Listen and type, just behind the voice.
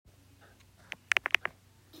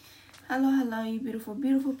Hello, you beautiful,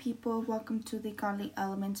 beautiful people. Welcome to the Godly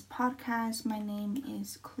Elements podcast. My name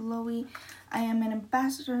is Chloe. I am an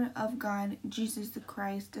ambassador of God, Jesus the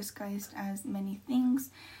Christ, disguised as many things.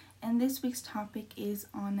 And this week's topic is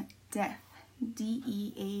on death.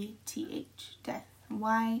 D-E-A-T-H. Death.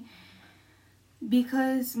 Why?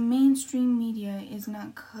 Because mainstream media is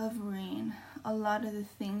not covering a lot of the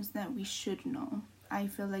things that we should know. I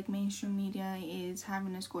feel like mainstream media is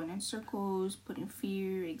having us going in circles, putting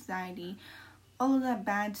fear, anxiety, all of that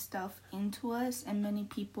bad stuff into us, and many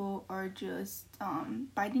people are just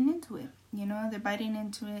biting into it. They're biting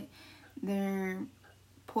into it, they're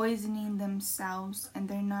poisoning themselves, and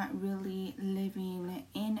they're not really living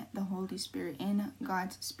in the Holy Spirit, in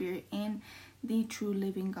God's Spirit, in the true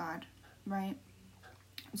living God, right?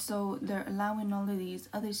 So they're allowing all of these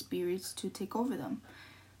other spirits to take over them.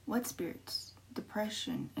 What spirits?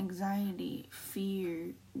 Depression, anxiety,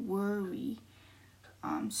 fear, worry,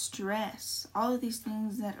 stress, all of these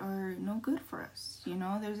things that are no good for us.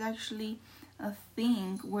 There's actually a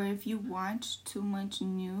thing where if you watch too much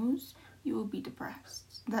news, you will be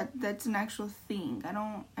depressed. That's an actual thing.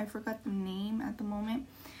 I forgot the name at the moment.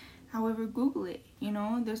 However, Google it.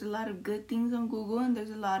 There's a lot of good things on Google, and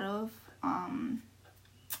there's a lot of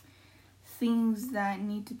things that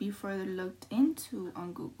need to be further looked into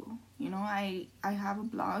on Google. I have a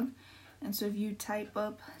blog, and so if you type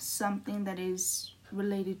up something that is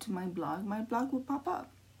related to my blog will pop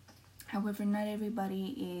up. However, not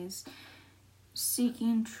everybody is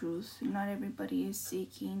seeking truth. Not everybody is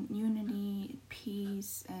seeking unity,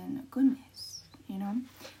 peace, and goodness.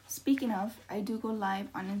 Speaking of, I do go live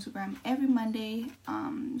on Instagram every Monday,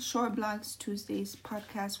 short blogs Tuesdays,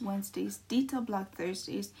 podcast Wednesdays, detailed blog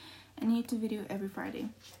Thursdays, and YouTube video every Friday.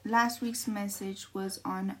 Last week's message was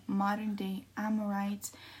on modern day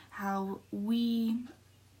Amorites, how we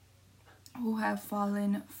who have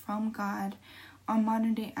fallen from God are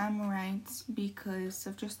modern day Amorites because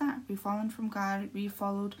of just that. We've fallen from God. We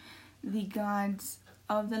followed the gods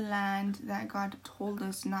of the land that God told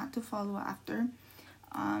us not to follow after.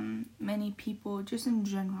 Many people, just in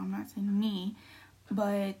general, I'm not saying me,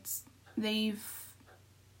 but they've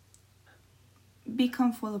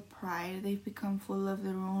become full of pride. They've become full of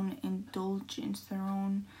their own indulgence, their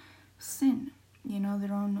own sin,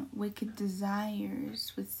 their own wicked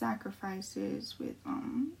desires, with sacrifices, with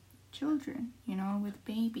children, with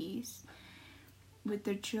babies, with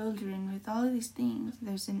their children, with all of these things.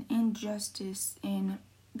 There's an injustice in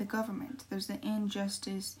the government. There's an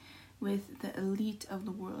injustice with the elite of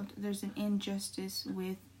the world. There's an injustice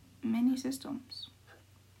with many systems,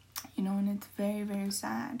 and it's very, very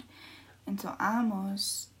sad. And so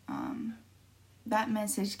Amos, that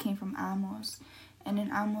message came from Amos. And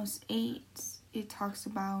in Amos 8, it talks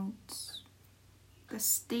about the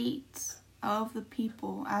state of the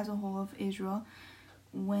people as a whole of Israel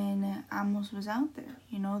when Amos was out there.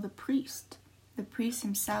 The priest. The priest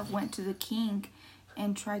himself went to the king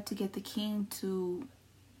and tried to get the king to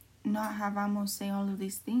not have Amos say all of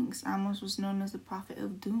these things. Amos was known as the prophet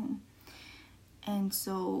of doom. And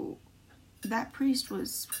so that priest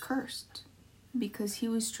was cursed because he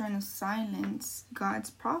was trying to silence God's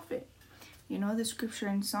prophet. The scripture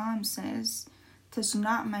in Psalm says, "Touch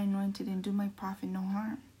not my anointed and do my prophet no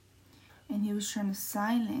harm." And he was trying to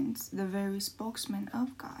silence the very spokesman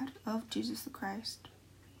of God, of Jesus the Christ.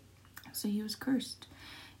 So he was cursed.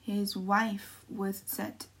 His wife was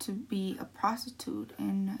set to be a prostitute,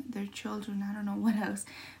 and their children, I don't know what else,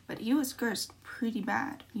 but he was cursed pretty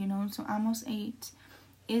bad, So Amos 8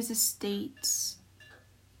 is a state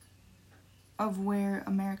of where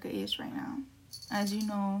America is right now. As you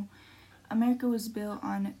know, America was built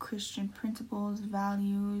on Christian principles,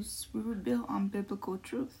 values. We were built on biblical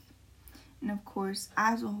truth. And of course,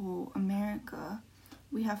 as a whole, America,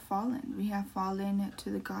 we have fallen. We have fallen to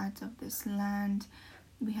the gods of this land.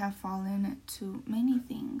 We have fallen to many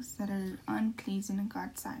things that are unpleasing in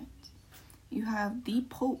God's sight. You have the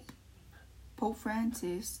Pope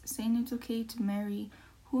Francis, saying it's okay to marry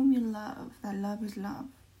whom you love, that love is love,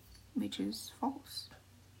 which is false.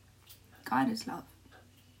 God is love.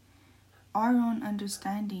 Our own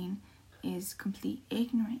understanding is complete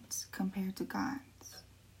ignorance compared to God's.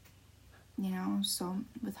 So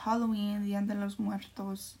with Halloween, Dia de los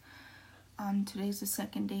Muertos, today's the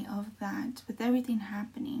second day of that. With everything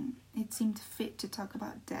happening, it seemed fit to talk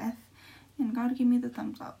about death, and God gave me the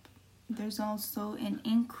thumbs up. There's also an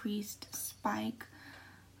increased spike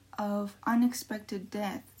of unexpected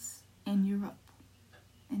deaths in Europe.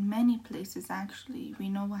 In many places, actually. We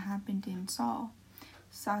know what happened in Seoul,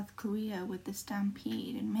 South Korea, with the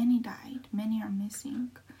stampede, and many died. Many are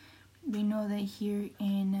missing. We know that here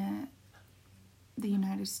in the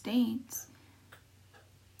United States,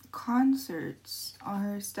 concerts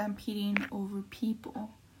are stampeding over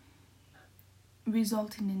people,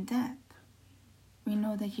 resulting in death. We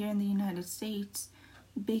know that here in the United States,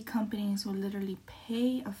 big companies will literally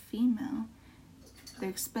pay a female, their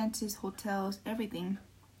expenses, hotels, everything,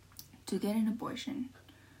 to get an abortion.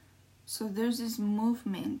 So there's this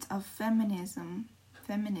movement of feminism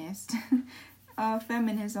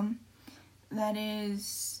that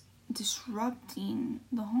is disrupting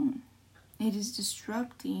the home. It is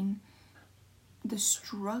disrupting the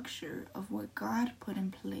structure of what God put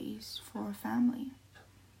in place for a family.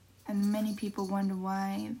 And many people wonder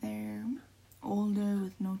why they're older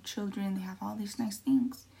with no children, they have all these nice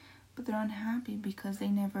things, but they're unhappy because they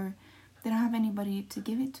don't have anybody to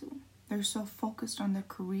give it to. They're so focused on their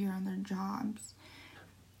career, on their jobs,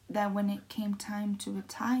 that when it came time to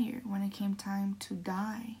retire, when it came time to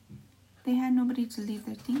die, they had nobody to leave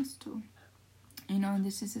their things to. And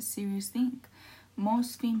this is a serious thing.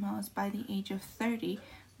 Most females by the age of 30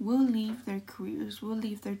 will leave their careers, will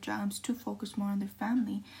leave their jobs to focus more on their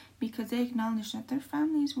family, because they acknowledge that their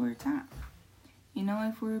family is where it's at.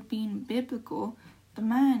 If we're being biblical, the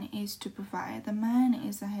man is to provide. The man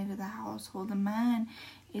is the head of the household. The man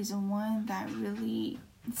is the one that really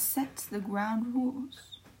sets the ground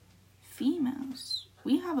rules. Females,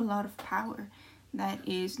 we have a lot of power that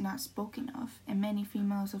is not spoken of, and many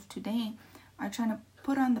females of today are trying to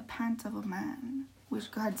put on the pants of a man,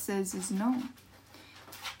 which God says is no.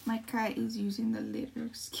 My cat is using the litter,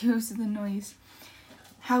 excuse the noise.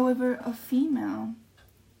 However, a female,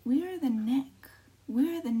 we are the neck.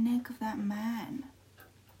 We are the neck of that man.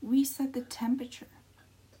 We set the temperature.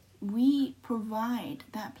 We provide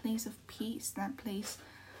that place of peace, that place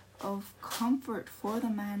of comfort for the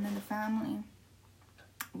man and the family.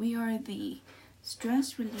 We are the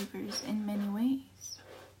stress relievers in many ways.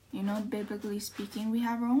 Biblically speaking, we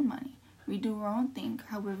have our own money. We do our own thing.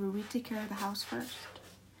 However, we take care of the house first.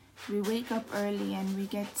 We wake up early and we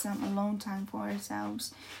get some alone time for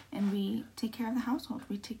ourselves, and we take care of the household.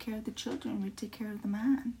 We take care of the children. We take care of the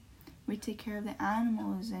man. We take care of the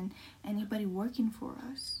animals and anybody working for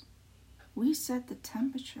us. We set the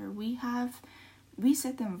temperature. We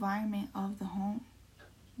set the environment of the home.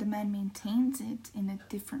 The man maintains it in a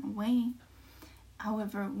different way.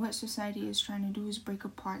 However, what society is trying to do is break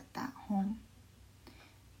apart that home.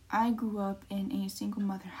 I grew up in a single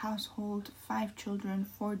mother household, 5 children,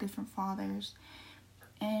 4 different fathers,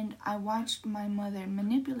 and I watched my mother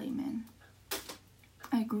manipulate men.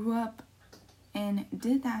 I grew up and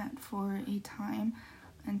did that for a time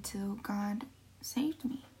until God saved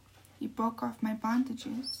me. He broke off my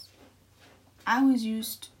bondages. I was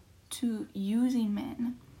used to using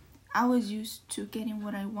men. I was used to getting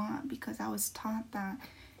what I want because I was taught that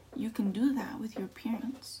you can do that with your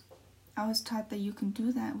appearance. I was taught that you can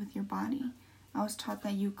do that with your body. I was taught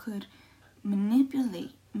that you could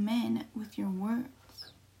manipulate men with your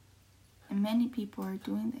words. And many people are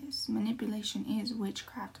doing this. Manipulation is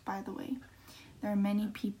witchcraft, by the way. There are many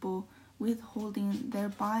people withholding their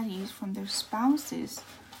bodies from their spouses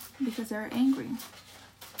because they're angry,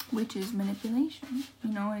 which is manipulation.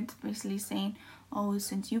 It's basically saying, oh,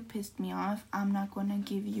 since you pissed me off, I'm not going to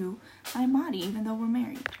give you my body, even though we're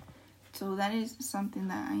married. So that is something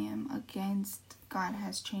that I am against. God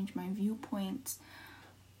has changed my viewpoint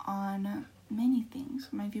on many things.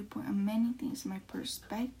 My viewpoint on many things, my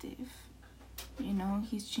perspective.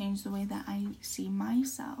 He's changed the way that I see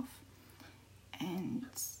myself. And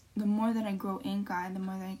the more that I grow in God, the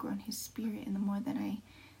more that I grow in His Spirit, and the more that I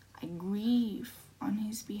grieve on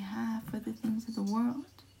His behalf for the things of the world.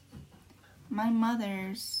 My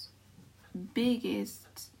mother's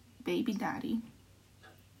biggest baby daddy,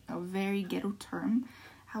 a very ghetto term,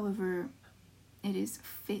 however, it is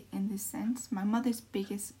fit in this sense. My mother's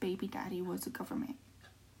biggest baby daddy was the government.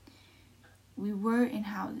 We were in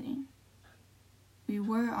housing. We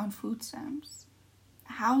were on food stamps.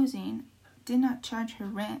 Housing did not charge her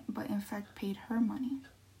rent, but in fact paid her money.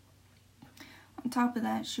 On top of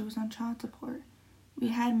that, she was on child support. We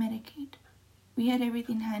had Medicaid. We had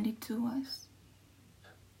everything handed to us.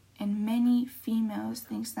 And many females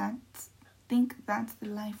think that's the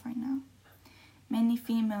life right now. Many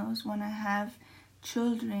females want to have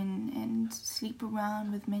children and sleep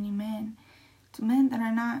around with many men. To men that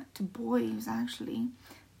are not, to boys actually,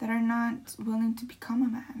 that are not willing to become a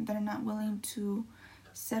man, that are not willing to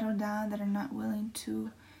settle down, that are not willing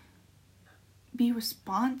to be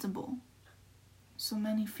responsible. So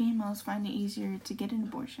many females find it easier to get an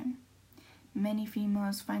abortion. Many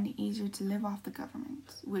females find it easier to live off the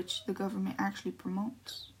government, which the government actually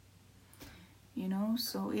promotes.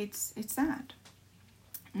 So it's that.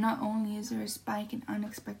 not only is there a spike in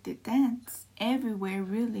unexpected deaths everywhere,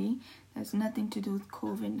 really, that's nothing to do with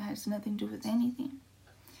COVID, has nothing to do with anything.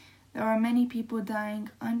 There are many people dying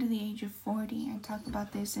under the age of 40. I talk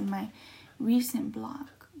about this in my recent blog.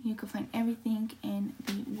 You can find everything in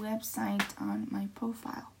the website on my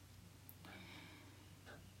profile.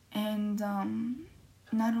 And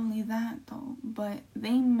not only that though, but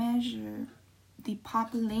they measure the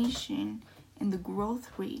population and the growth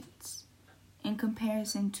rates in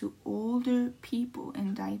comparison to older people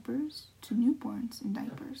in diapers, to newborns in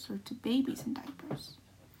diapers, or to babies in diapers.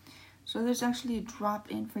 So there's actually a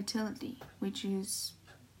drop in fertility, which is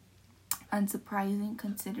unsurprising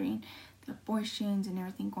considering the abortions and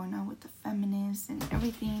everything going on with the feminists and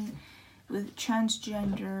everything with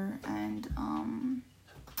transgender and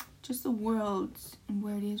just the world and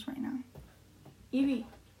where it is right now. Evie,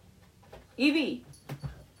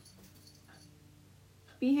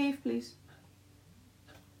 behave please.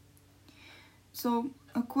 So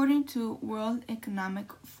according to World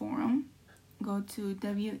Economic Forum, go to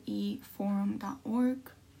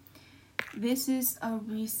weforum.org. This is a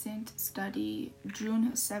recent study,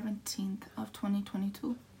 June 17th of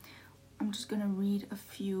 2022. I'm just going to read a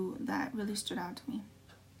few that really stood out to me.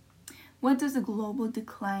 What does the global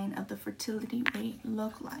decline of the fertility rate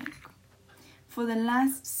look like? For the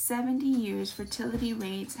last 70 years, fertility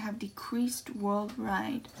rates have decreased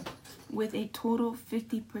worldwide with a total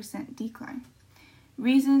 50% decline.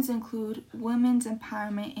 Reasons include women's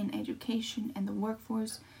empowerment in education and the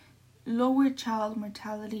workforce, lower child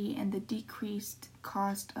mortality, and the increased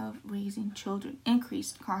cost of raising children.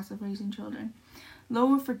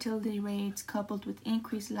 Lower fertility rates coupled with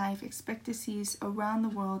increased life expectancies around the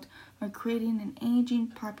world are creating an aging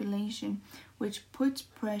population, which puts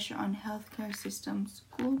pressure on healthcare systems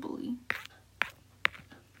globally.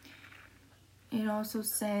 It also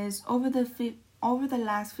says over the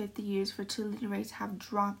last 50 years, fertility rates have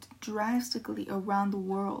dropped drastically around the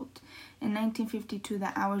world. In 1952,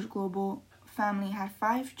 the average global family had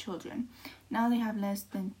 5 children. Now they have less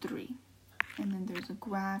than 3. And then there's a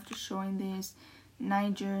graph just showing this.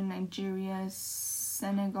 Nigeria,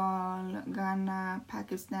 Senegal, Ghana,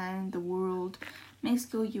 Pakistan, the world,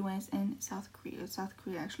 Mexico, US, and South Korea. South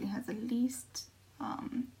Korea actually has the least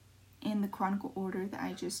in the chronicle order that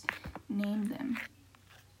I just named them.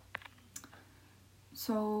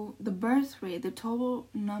 So the birth rate, the total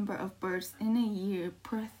number of births in a year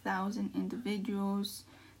per 1,000 individuals.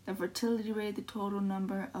 The fertility rate, the total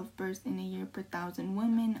number of births in a year per 1,000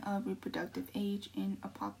 women of reproductive age in a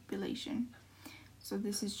population. So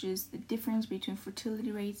this is just the difference between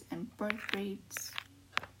fertility rates and birth rates.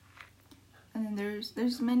 And then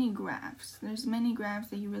there's many graphs. There's many graphs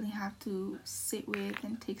that you really have to sit with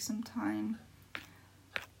and take some time.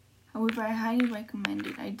 However, I highly recommend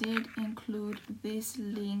it. I did include this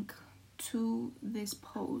link to this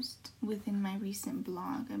post within my recent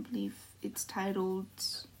blog. I believe it's titled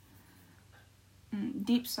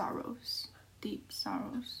Deep Sorrows.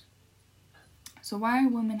 So why are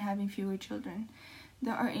women having fewer children?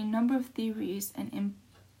 There are a number of theories and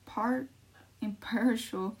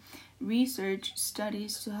impartial research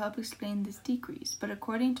studies to help explain this decrease. But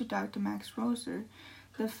according to Dr. Max Roser,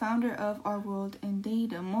 the founder of Our World in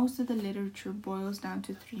Data, most of the literature boils down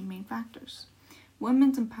to 3 main factors.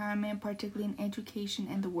 Women's empowerment, particularly in education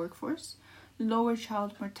and the workforce, lower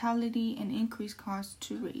child mortality, and increased costs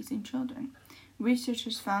to raising children.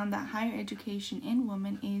 Researchers found that higher education in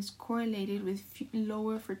women is correlated with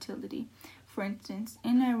lower fertility. For instance,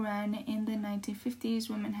 in Iran in the 1950s,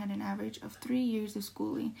 women had an average of 3 years of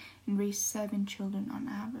schooling and raised 7 children on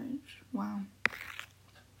average. Wow.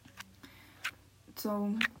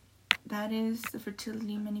 So that is the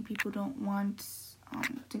fertility. Many people don't want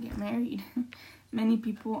to get married. Many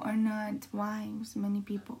people are not wives. Many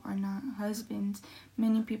people are not husbands.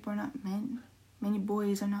 Many people are not men. Many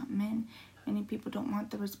boys are not men. Many people don't want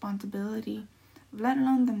the responsibility, let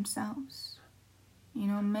alone themselves. You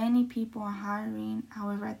know, many people are hiring.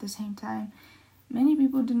 However, at the same time, many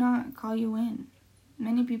people do not call you in.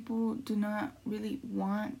 Many people do not really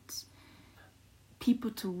want people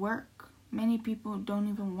to work. Many people don't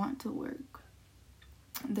even want to work.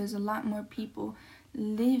 There's a lot more people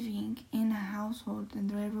living in a household than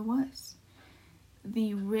there ever was.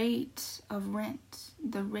 The rate of rent,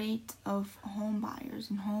 the rate of home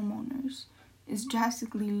buyers and homeowners is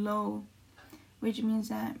drastically low, which means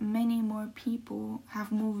that many more people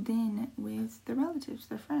have moved in with their relatives,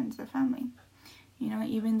 their friends, their family. You know,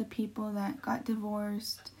 even the people that got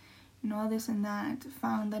divorced and all this and that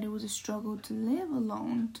found that it was a struggle to live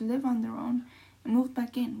alone, to live on their own, and moved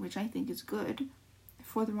back in, which I think is good.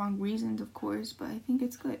 For the wrong reasons, of course, but I think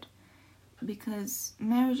it's good. because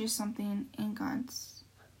marriage is something in God's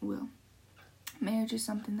will. Marriage is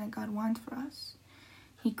something that God wants for us.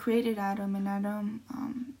 He created Adam, and Adam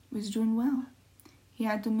was doing well. He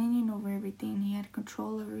had dominion over everything. He had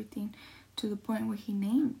control over everything, to the point where he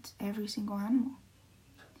named every single animal.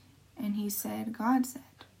 And he said, God said,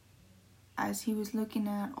 as he was looking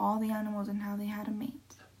at all the animals and how they had a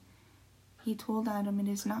mate, he told Adam, it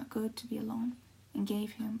is not good to be alone, and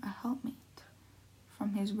gave him a helpmate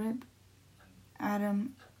from his rib.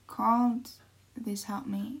 Adam called this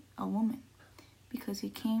helpmate a woman, because she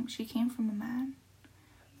came from a man,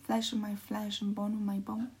 flesh of my flesh and bone of my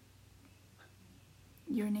bone.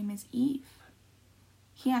 Your name is Eve.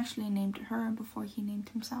 He actually named her before he named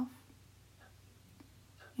himself.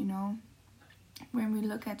 You know, when we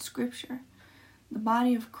look at scripture, the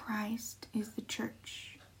body of Christ is the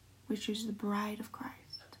church, which is the bride of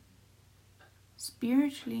Christ.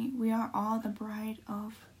 Spiritually, we are all the bride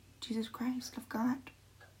of Jesus Christ, of God.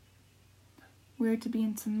 We are to be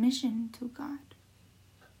in submission to God.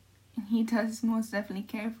 And he does most definitely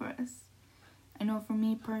care for us. I know for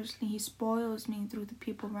me personally, he spoils me through the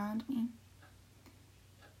people around me.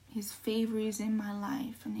 His favor is in my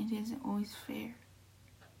life, and it isn't always fair.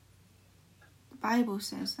 The Bible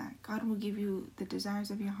says that God will give you the desires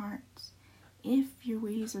of your hearts if your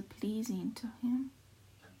ways are pleasing to him.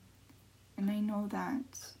 And I know that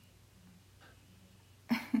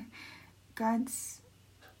God's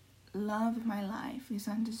love in my life is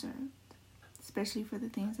undeserved, especially for the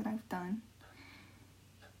things that I've done.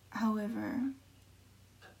 However,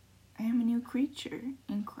 I am a new creature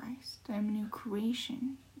in Christ. I am a new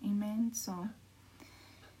creation. Amen. So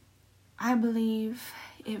I believe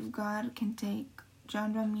if God can take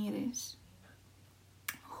John Ramirez,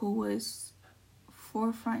 who was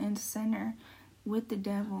forefront and center with the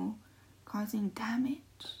devil, causing damage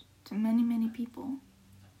to many, many people,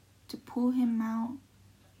 to pull him out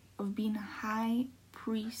of being a high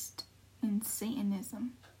priest in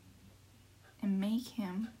Satanism and make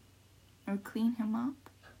him, or clean him up,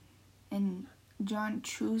 and John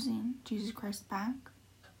choosing Jesus Christ back,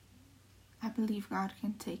 I believe God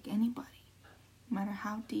can take anybody, no matter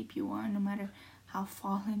how deep you are, no matter how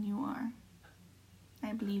fallen you are.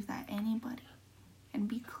 I believe that anybody can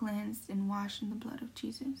be cleansed and washed in the blood of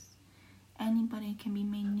Jesus. Anybody can be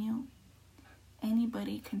made new.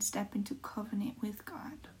 Anybody can step into covenant with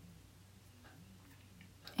God.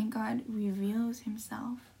 And God reveals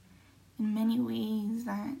himself in many ways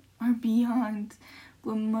that are beyond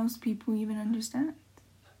what most people even understand.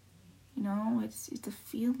 You know, it's a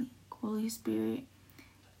feeling. Holy Spirit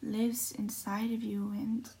lives inside of you,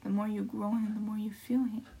 and the more you grow him, the more you feel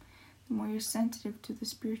him, the more you're sensitive to the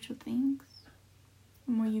spiritual things,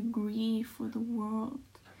 the more you grieve for the world,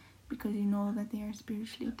 because you know that they are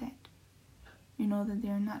spiritually dead. You know that they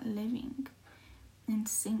are not living in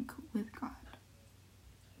sync with God.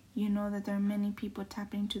 You know that there are many people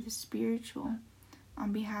tapping into the spiritual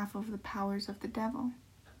on behalf of the powers of the devil.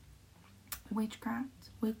 Witchcraft,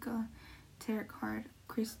 Wicca, tarot card,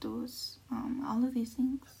 crystals, all of these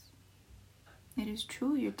things. It is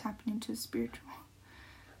true, you're tapping into the spiritual,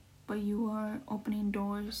 but you are opening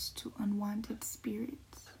doors to unwanted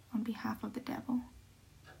spirits on behalf of the devil.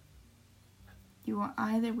 You are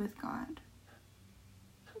either with God,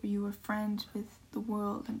 or you are friends with the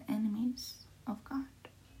world and enemies of God.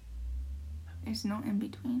 There's no in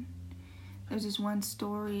between. There's this one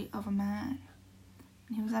story of a man,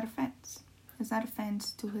 and he was at a fence. He was at a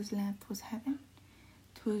fence. To his left was heaven,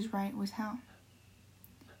 to his right was hell.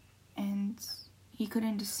 And he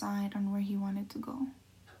couldn't decide on where he wanted to go.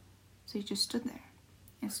 So he just stood there.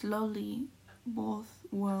 And slowly, both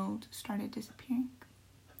worlds started disappearing.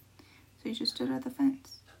 So he just stood at the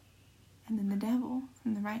fence. And then the devil,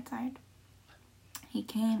 from the right side, he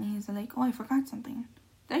came and he's like, oh, I forgot something.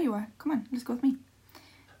 There you are. Come on, let's go with me.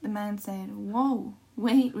 The man said, whoa,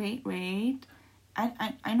 wait.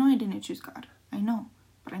 I know I didn't choose God. I know.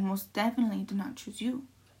 But I most definitely did not choose you.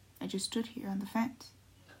 I just stood here on the fence.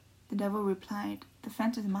 The devil replied, the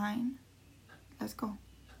fence is mine. Let's go.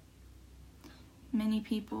 Many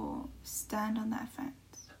people stand on that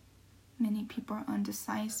fence. Many people are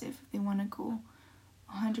undecisive if they want to go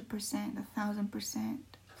 100%, 1,000%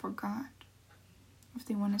 for God. If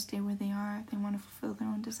they want to stay where they are, if they want to fulfill their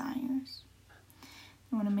own desires.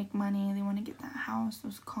 They want to make money, they want to get that house,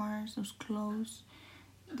 those cars, those clothes.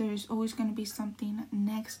 There's always going to be something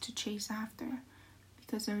next to chase after,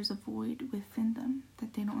 because there is a void within them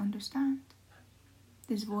that they don't understand.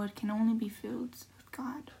 This void can only be filled with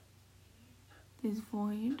God. This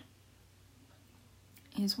void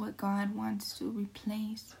is what God wants to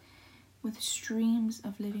replace with streams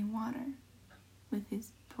of living water, with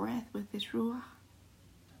his breath, with his ruach,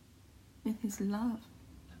 with his love,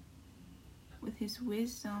 with his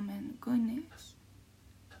wisdom and goodness.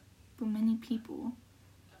 But many people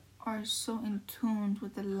are so in tune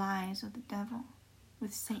with the lies of the devil,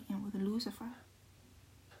 with Satan, with Lucifer,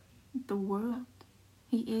 with the world.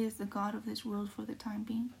 He is the God of this world for the time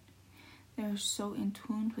being. They are so in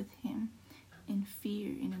tune with him, in fear,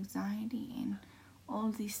 in anxiety, and all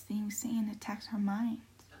these things. Satan attacks our minds.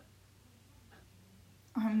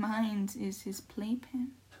 Our minds is his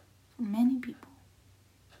playpen for many people.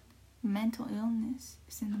 Mental illness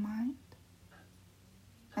is in the mind.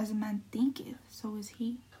 As a man thinketh, so is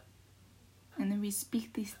he. And then we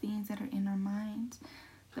speak these things that are in our minds.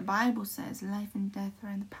 The Bible says life and death are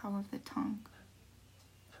in the power of the tongue.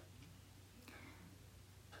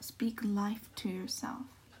 Speak life to yourself.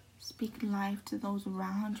 Speak life to those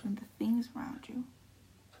around you and the things around you.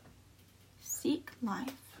 Seek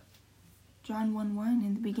life. John 1:1,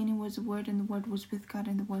 in the beginning was the Word, and the Word was with God,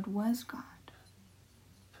 and the Word was God.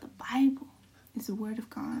 The Bible is the Word of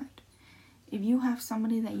God. If you have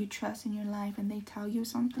somebody that you trust in your life and they tell you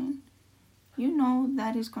something, you know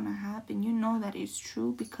that is going to happen. You know that is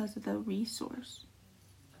true because of the resource,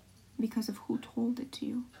 because of who told it to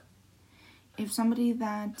you. If somebody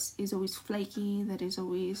that is always flaky, that is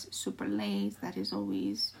always super late, that is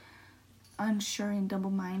always unsure and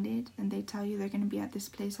double-minded, and they tell you they're going to be at this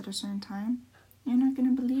place at a certain time, you're not going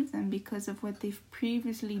to believe them because of what they've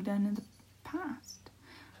previously done in the past,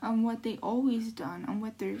 on what they always done, on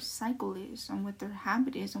what their cycle is, on what their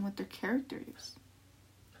habit is, on what their character is.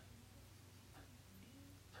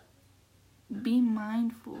 Be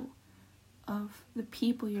mindful of the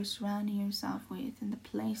people you're surrounding yourself with and the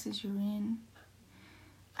places you're in.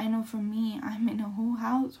 I know for me, I'm in a whole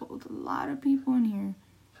household, a lot of people in here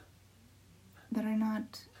that are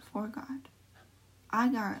not for God. I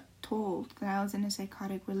got told that I was in a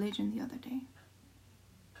psychotic religion the other day.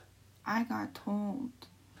 I got told,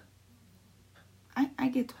 I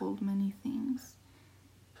get told many things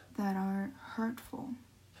that are hurtful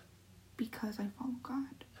because I follow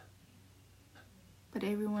God. But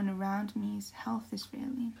everyone around me's health is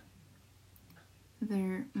failing.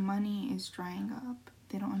 Their money is drying up.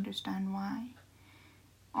 They don't understand why.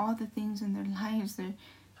 All the things in their lives,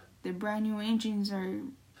 their brand new engines are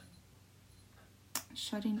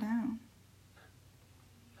shutting down.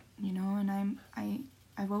 You know, and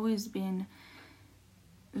I've always been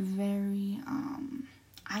very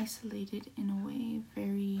isolated in a way,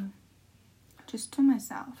 very just to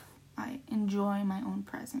myself. I enjoy my own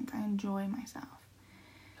presence. I enjoy myself.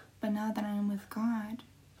 But now that I am with God,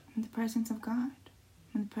 in the presence of God,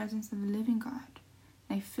 in the presence of the living God,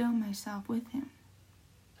 I fill myself with him.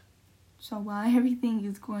 So while everything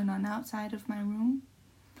is going on outside of my room,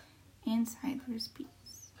 inside there is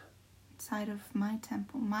peace. Inside of my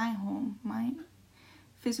temple, my home, my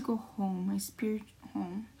physical home, my spirit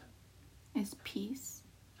home, is peace,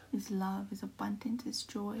 is love, is abundance, is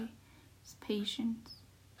joy, is patience.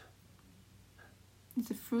 It's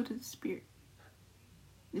the fruit of the Spirit.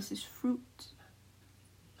 This is fruit.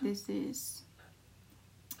 This is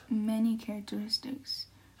many characteristics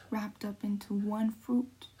wrapped up into one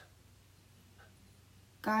fruit.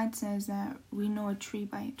 God says that we know a tree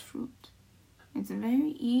by its fruit. It's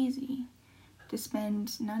very easy to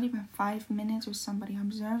spend not even 5 minutes with somebody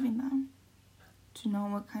observing them to know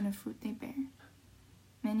what kind of fruit they bear.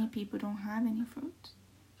 Many people don't have any fruit.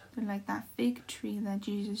 They're like that fig tree that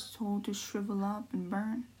Jesus told to shrivel up and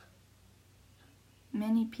burn.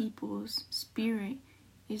 Many people's spirit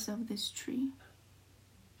is of this tree,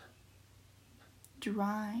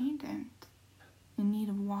 dried and in need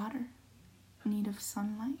of water, in need of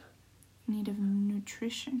sunlight, in need of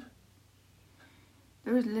nutrition.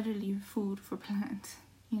 There is literally food for plants,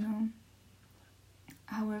 you know.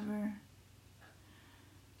 However,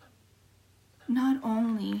 not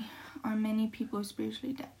only are many people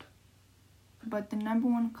spiritually dead, but the number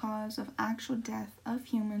one cause of actual death of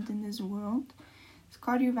humans in this world is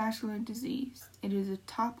cardiovascular disease. It is a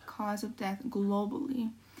top cause of death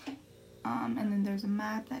globally. And then there's a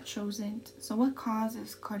map that shows it. So what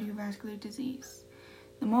causes cardiovascular disease?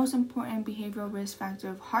 The most important behavioral risk factor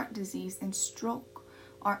of heart disease and stroke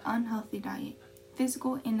are unhealthy diet,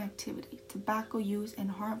 physical inactivity, tobacco use, and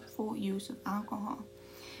harmful use of alcohol.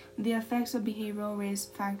 The effects of behavioral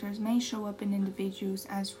risk factors may show up in individuals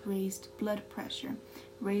as raised blood pressure,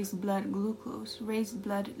 raised blood glucose, raised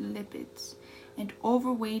blood lipids, and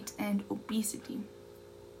overweight and obesity.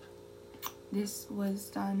 This was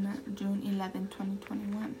done June 11,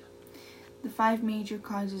 2021. The 5 major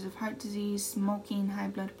causes of heart disease: smoking, high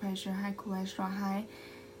blood pressure, high cholesterol, high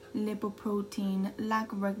lipoprotein,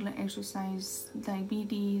 lack of regular exercise,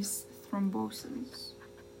 diabetes, thrombosis.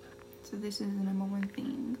 So this is the number one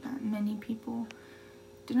thing that many people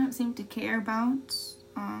do not seem to care about,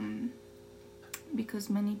 because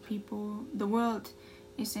many people, the world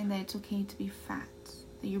is saying that it's okay to be fat,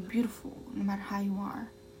 that you're beautiful no matter how you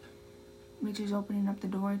are, which is opening up the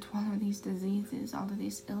door to all of these diseases, all of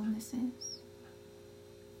these illnesses.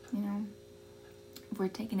 You know, if we're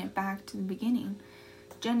taking it back to the beginning,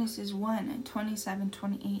 Genesis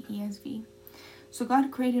 1:27-28 ESV. So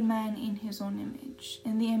God created man in his own image.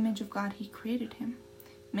 In the image of God he created him.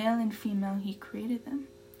 Male and female he created them.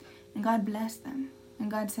 And God blessed them.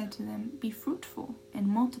 And God said to them, be fruitful and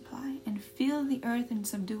multiply and fill the earth and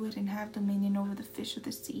subdue it and have dominion over the fish of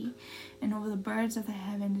the sea and over the birds of the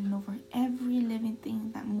heavens and over every living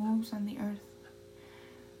thing that moves on the earth.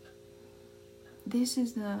 This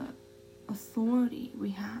is the authority we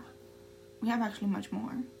have. We have actually much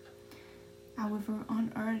more. However,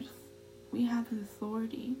 on earth, we have the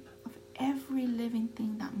authority of every living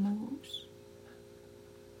thing that moves.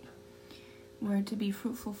 We're to be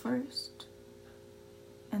fruitful first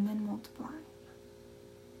and then multiply.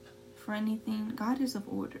 For anything, God is of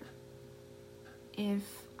order.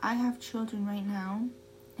 If I have children right now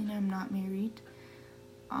and I'm not married,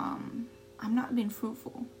 I'm not being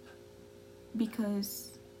fruitful,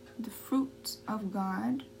 because the fruit of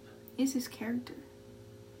God is his character.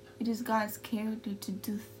 It is God's character to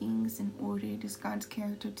do things in order. It is God's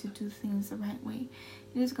character to do things the right way.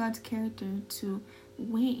 It is God's character to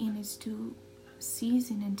wait in his due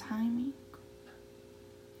season and timing.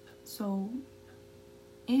 So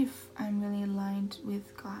if I'm really aligned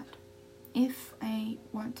with God, if I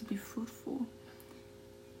want to be fruitful,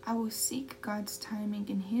 I will seek God's timing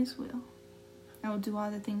and his will. I will do all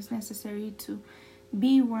the things necessary to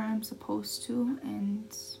be where I'm supposed to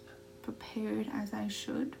and prepared as I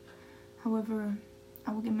should. However,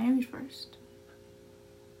 I will get married first,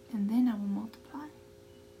 and then I will multiply.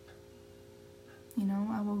 You know,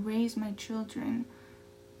 I will raise my children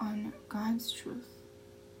on God's truth.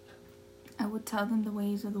 I will tell them the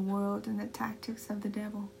ways of the world and the tactics of the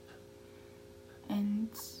devil, and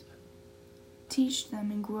teach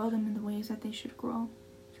them and grow them in the ways that they should grow,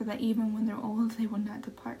 so that even when they're old, they will not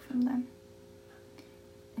depart from them.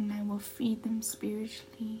 And I will feed them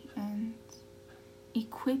spiritually and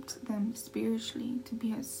equipped them spiritually to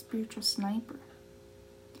be a spiritual sniper.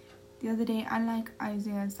 The other day, I like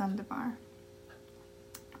Isaiah Saldivar.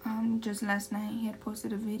 Just last night, he had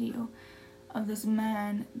posted a video of this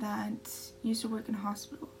man that used to work in a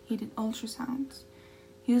hospital. He did ultrasounds.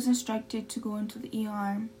 He was instructed to go into the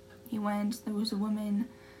ER. He went. There was a woman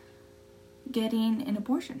getting an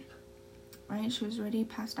abortion, right? She was already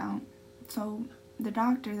passed out. So the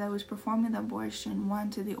doctor that was performing the abortion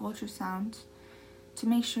wanted the ultrasound to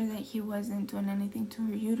make sure that he wasn't doing anything to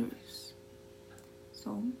her uterus.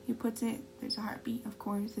 So he puts it, there's a heartbeat, of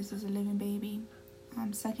course, this is a living baby,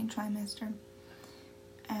 second trimester,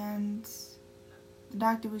 and the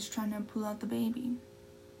doctor was trying to pull out the baby.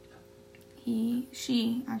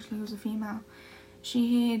 She actually was a female,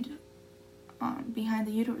 she hid behind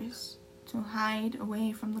the uterus to hide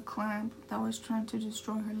away from the clamp that was trying to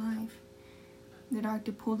destroy her life. The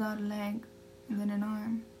doctor pulled out a leg and then an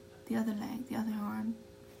arm, the other leg, the other arm,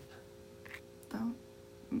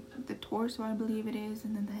 the torso, I believe it is,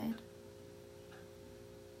 and then the head.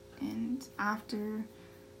 And after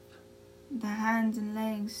the hands and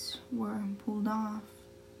legs were pulled off,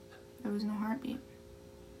 there was no heartbeat.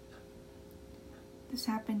 This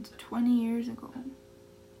happened 20 years ago,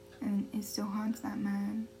 and it still haunts that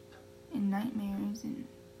man in nightmares and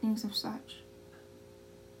things of such.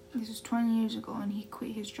 This was 20 years ago, and he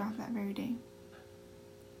quit his job that very day.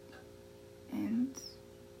 And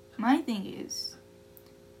my thing is,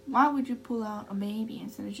 why would you pull out a baby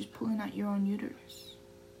instead of just pulling out your own uterus?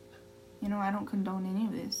 You know, I don't condone any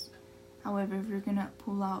of this. However, if you're gonna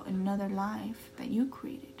pull out another life that you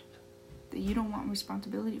created, that you don't want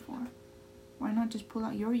responsibility for, why not just pull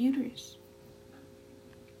out your uterus?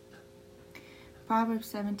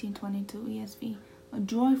 Proverbs 17:22 ESV. A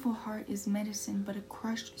joyful heart is medicine, but a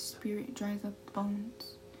crushed spirit dries up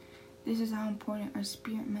bones. This is how important our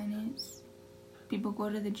spirit man is. People go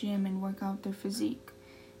to the gym and work out their physique.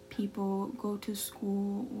 People go to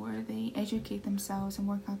school where they educate themselves and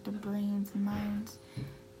work out their brains and minds.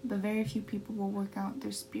 But very few people will work out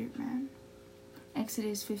their spirit man.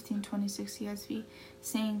 Exodus 15:26 ESV,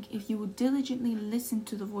 saying, if you will diligently listen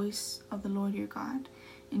to the voice of the Lord your God,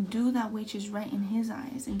 and do that which is right in his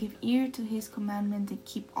eyes, and give ear to his commandments, and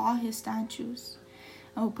keep all his statutes,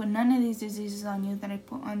 I will put none of these diseases on you that I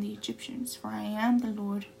put on the Egyptians, for I am the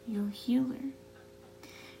Lord your healer.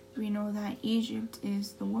 We know that Egypt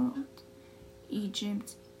is the world.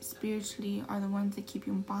 Egypt spiritually are the ones that keep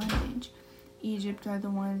you in bondage. Egypt are the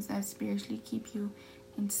ones that spiritually keep you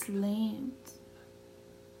enslaved.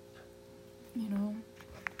 You know?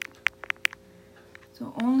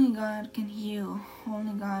 So only God can heal.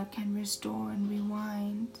 Only God can restore and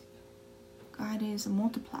rewind. God is a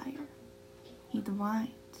multiplier. He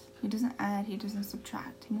divides. He doesn't add. He doesn't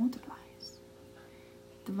subtract. He multiplies.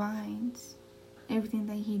 Divides. Everything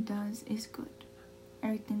that he does is good.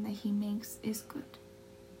 Everything that he makes is good.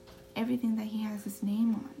 Everything that he has his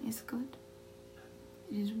name on is good.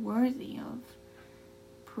 It is worthy of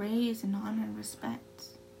praise and honor and respect.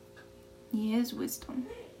 He is wisdom.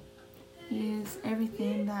 He is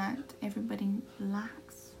everything that everybody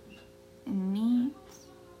lacks and needs.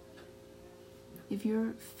 If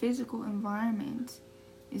your physical environment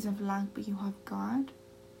is of lack but you have God,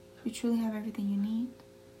 you truly have everything you need.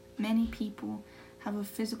 Many people have a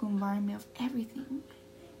physical environment of everything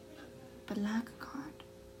but lack God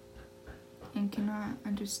and cannot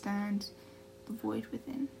understand the void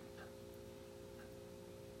within.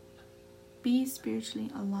 Be spiritually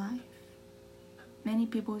alive. Many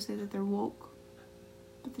people say that they're woke,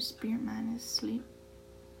 but the spirit man is asleep.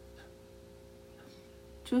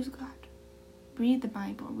 Choose God. Read the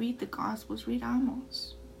Bible. Read the Gospels. Read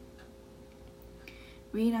Amos.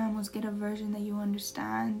 Read Amos. Get a version that you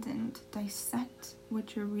understand and dissect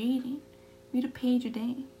what you're reading. Read a page a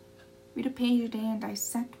day. Read a page a day and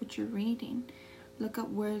dissect what you're reading. Look up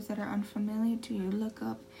words that are unfamiliar to you. Look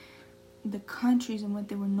up the countries and what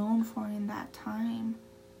they were known for in that time.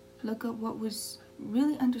 Look up what was,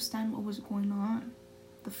 really understand what was going on.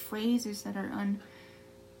 The phrases that are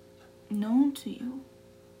unknown to you.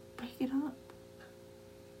 Break it up.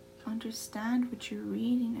 Understand what you're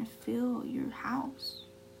reading and fill your house.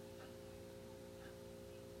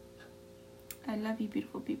 I love you,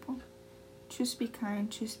 beautiful people. Choose to be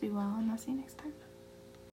kind, choose to be well, and I'll see you next time.